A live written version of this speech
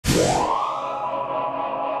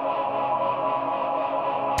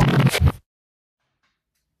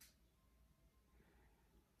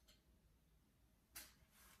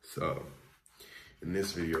So, in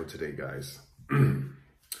this video today, guys, I'm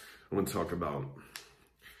going to talk about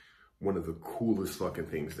one of the coolest fucking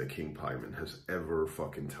things that King Paimon has ever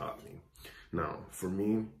fucking taught me. Now, for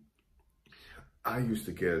me, I used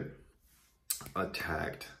to get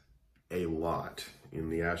attacked a lot in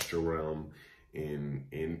the astral realm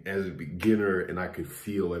as a beginner, and I could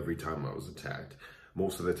feel every time I was attacked.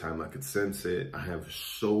 Most of the time I could sense it. I have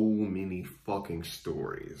so many fucking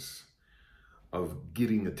stories of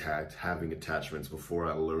getting attacked, having attachments before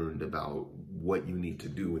I learned about what you need to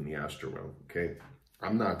do in the astral realm, okay?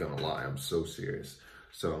 I'm not gonna lie, I'm so serious.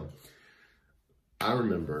 So, I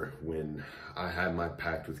remember when I had my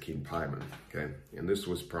pact with King Paimon, okay? And this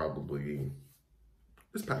pact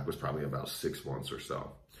was probably about 6 months or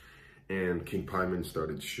so. And King Paimon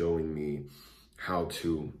started showing me how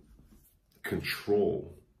to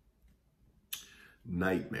control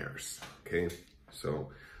nightmares, okay?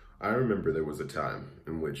 So I remember there was a time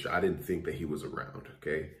in which I didn't think that he was around,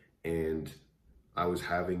 okay? And I was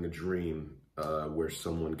having a dream where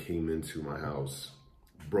someone came into my house,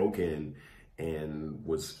 broke in, and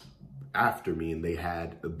was after me, and they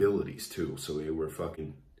had abilities too. So they were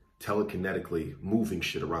fucking telekinetically moving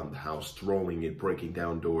shit around the house, throwing it, breaking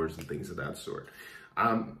down doors and things of that sort.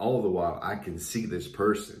 All the while, I can see this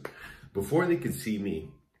person. Before they could see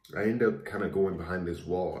me, I end up kind of going behind this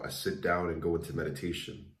wall. I sit down and go into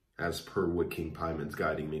meditation as per what King Paimon's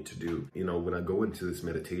guiding me to do. You know, when I go into this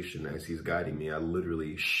meditation as he's guiding me, I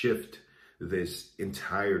literally shift this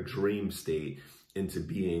entire dream state into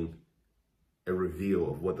being a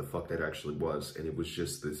reveal of what the fuck that actually was. And it was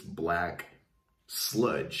just this black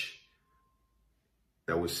sludge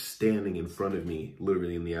that was standing in front of me,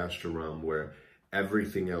 literally in the astral realm, where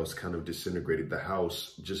everything else kind of disintegrated. The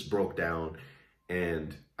house just broke down,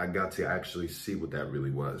 and I got to actually see what that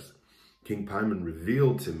really was. King Paimon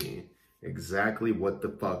revealed to me exactly what the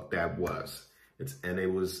fuck that was. And it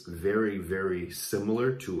was very, very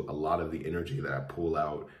similar to a lot of the energy that I pull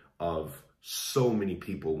out of so many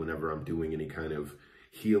people whenever I'm doing any kind of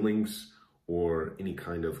healings or any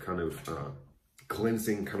kind of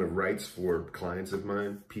cleansing kind of rites for clients of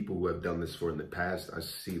mine, people who have done this for in the past. I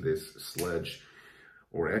see this sludge,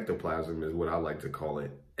 or ectoplasm is what I like to call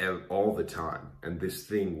it, all the time. And this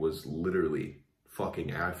thing was literally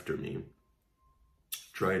fucking after me,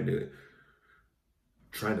 trying to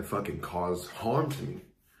fucking cause harm to me.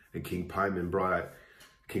 And King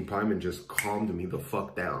Paimon just calmed me the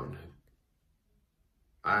fuck down.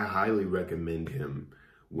 I highly recommend him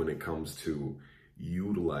when it comes to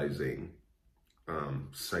utilizing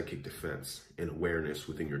psychic defense and awareness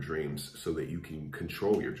within your dreams so that you can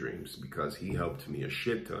control your dreams, because he helped me a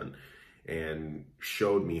shit ton and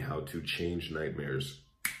showed me how to change nightmares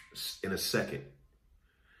in a second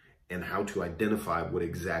and how to identify what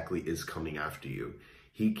exactly is coming after you.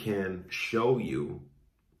 He can show you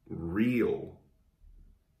real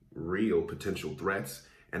potential threats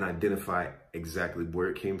and identify exactly where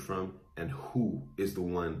it came from and who is the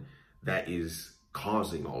one that is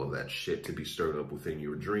causing all of that shit to be stirred up within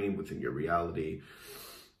your dream, within your reality,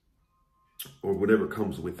 or whatever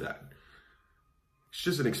comes with that. It's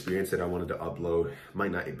just an experience that I wanted to upload.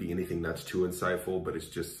 Might not be anything that's too insightful, but it's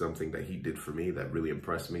just something that he did for me that really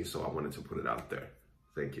impressed me, so I wanted to put it out there.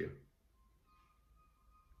 Thank you.